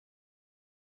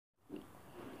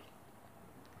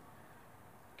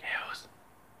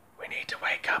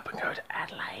up and go to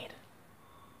Adelaide.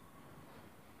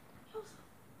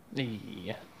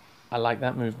 Yeah, I like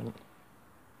that movement.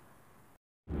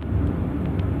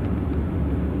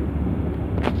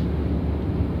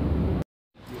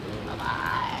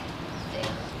 Bye-bye.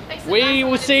 We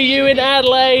will see you in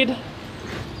Adelaide.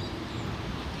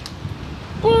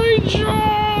 Bye,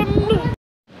 John.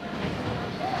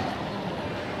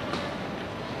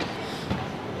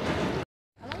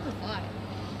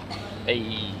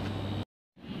 Hey.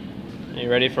 Are you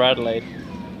ready for Adelaide?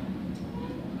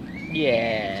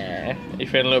 Yeah. Are you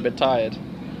feeling a little bit tired?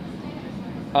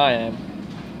 I am.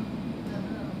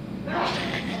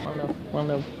 One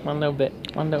little bit.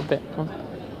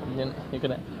 You're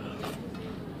gonna.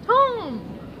 Tom!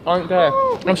 Aren't there?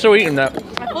 I'm still eating that.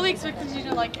 I fully expected you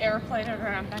to like airplane it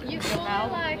around back in your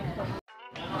mouth. Like...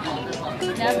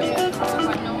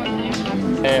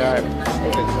 Hey, alright.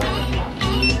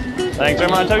 Thanks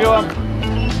very much. Have a good one.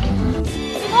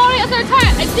 Oh, I got so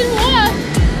tired. It didn't work.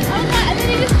 I was like, and then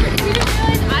you didn't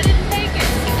realize I didn't take it.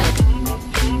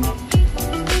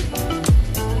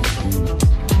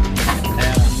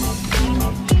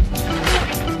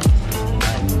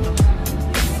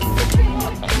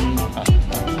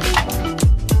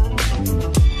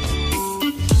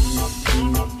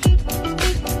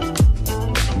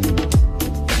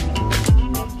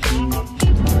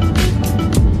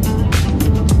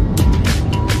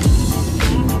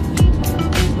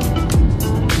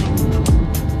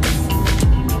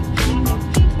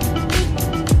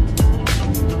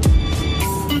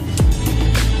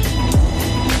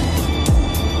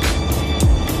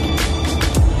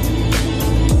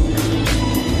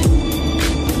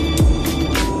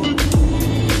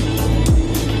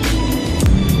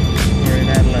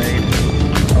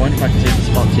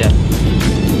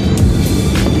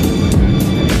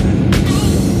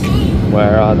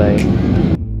 Where are they?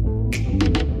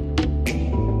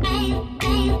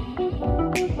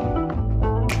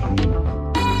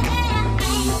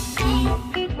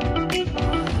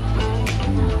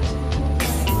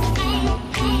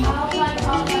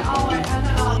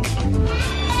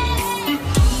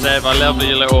 Dev, I love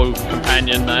your little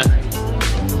companion there.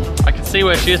 I can see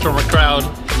where she is from a crowd.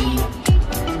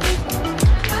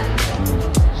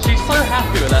 She's so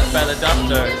happy with that feather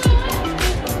duster.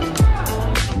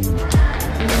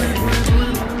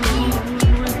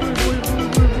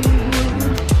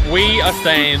 We are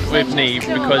staying with Neve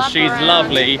because she's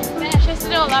lovely. Yeah, she has to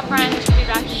do a lap round and she'll be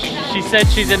back. She said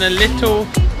she's in a little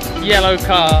yellow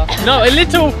car. No, a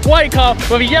little white car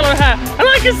with a yellow hat. And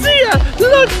I can see her!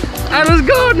 Look! Anna's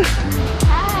gone!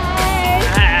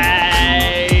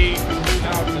 Hey! Hey!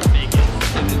 Oh, the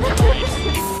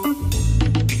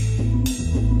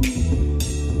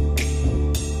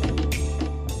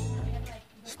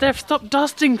biggest. Steph, stop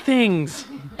dusting things!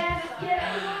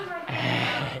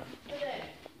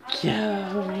 Yo.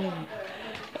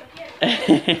 I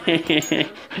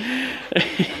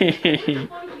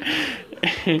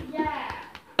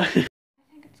think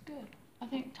it's good. I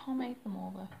think Tom ate them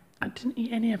all though. I didn't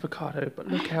eat any avocado, but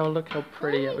look how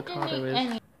pretty avocado is.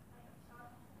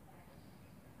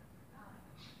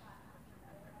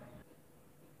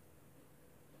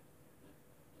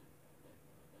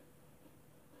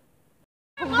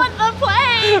 I want the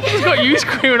plane! It's got you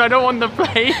screaming, I don't want the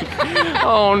plane.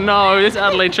 Oh no, this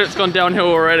Adelaide trip's gone downhill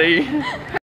already.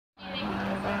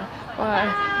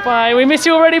 Bye. Bye. We miss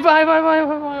you already. Bye.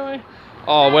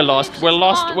 Oh, we're lost. We're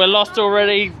lost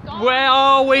already. Where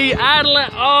are we?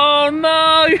 Adelaide. Oh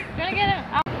no. Gonna get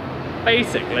him.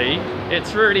 Basically,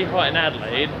 it's really hot in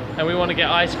Adelaide and we want to get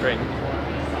ice cream.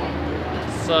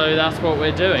 So that's what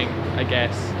we're doing, I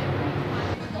guess.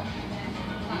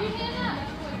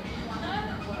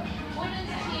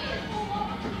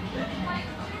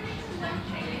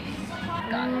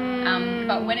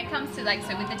 But when it comes to like,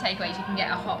 so with the takeaways, you can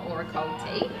get a hot or a cold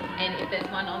tea, and if there's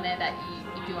one on there that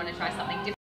if you want to try something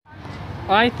different.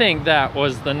 I think that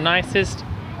was the nicest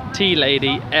tea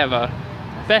lady ever.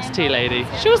 Best tea lady.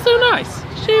 She was so nice.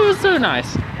 She was so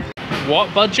nice.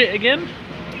 What budget again?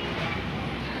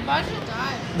 The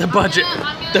budget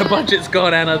died. The budget's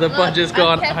gone, Anna. The budget's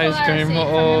gone. Ice cream.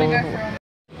 Oh.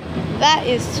 That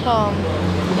is Tom.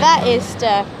 That is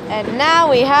Steph. And now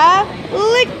we have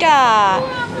liquor.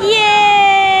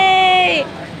 Yay!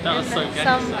 That was so good.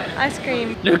 Some ice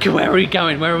cream. Luca, where are we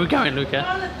going? Where are we going, Luca?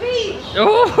 On the beach.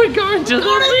 Oh, we're going to the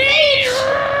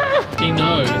beach! She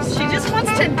knows. She just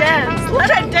wants to dance. Let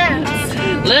her dance.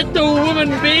 Let the woman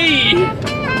be!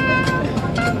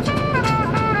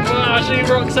 Wow, she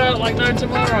rocks out like no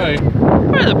tomorrow.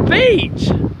 We're at the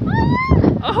beach!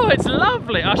 Oh, it's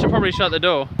lovely. I should probably shut the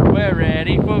door. We're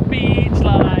ready for beach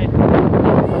life. So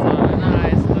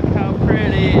nice. Look how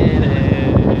pretty it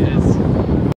is.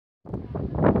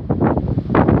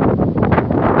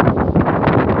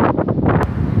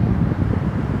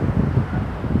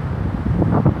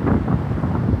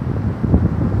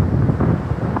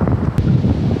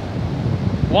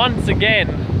 Once again,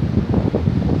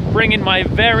 bringing my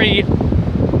very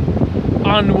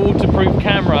unwaterproof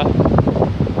camera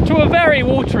to a very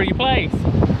watery place.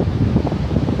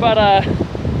 But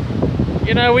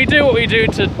you know, we do what we do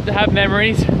to have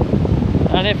memories,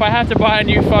 and if I have to buy a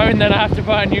new phone, then I have to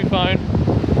buy a new phone.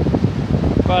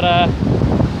 But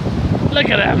look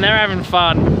at them, they're having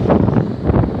fun.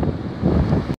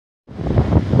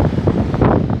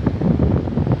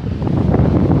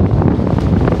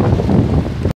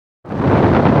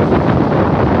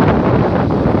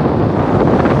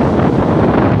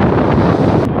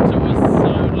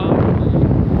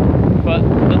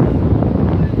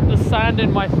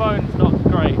 In my phone's not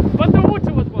great, but the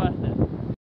water was worth it.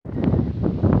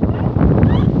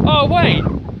 Oh wait,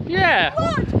 yeah.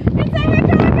 Look, it's a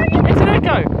hecko. It's an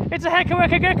echo. It's a Hecko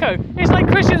Echo Gecko. It's like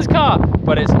Christian's car,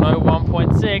 but it's no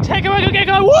 1.6. Hecko Echo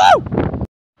Gecko. Woo!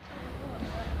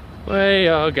 We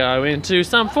are going to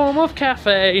some form of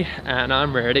cafe, and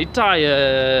I'm really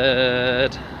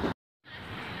tired.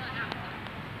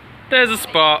 There's a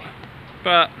spot,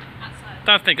 but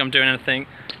don't think I'm doing anything.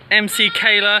 MC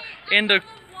Kayla in the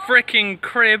freaking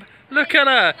crib. Look at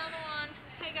her.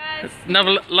 Hey guys.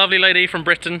 Another lovely lady from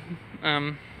Britain.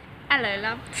 Hello,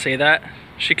 love. See that?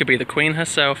 She could be the queen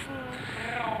herself.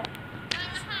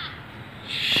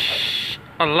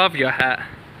 I love your hat.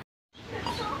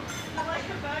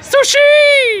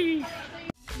 Sushi!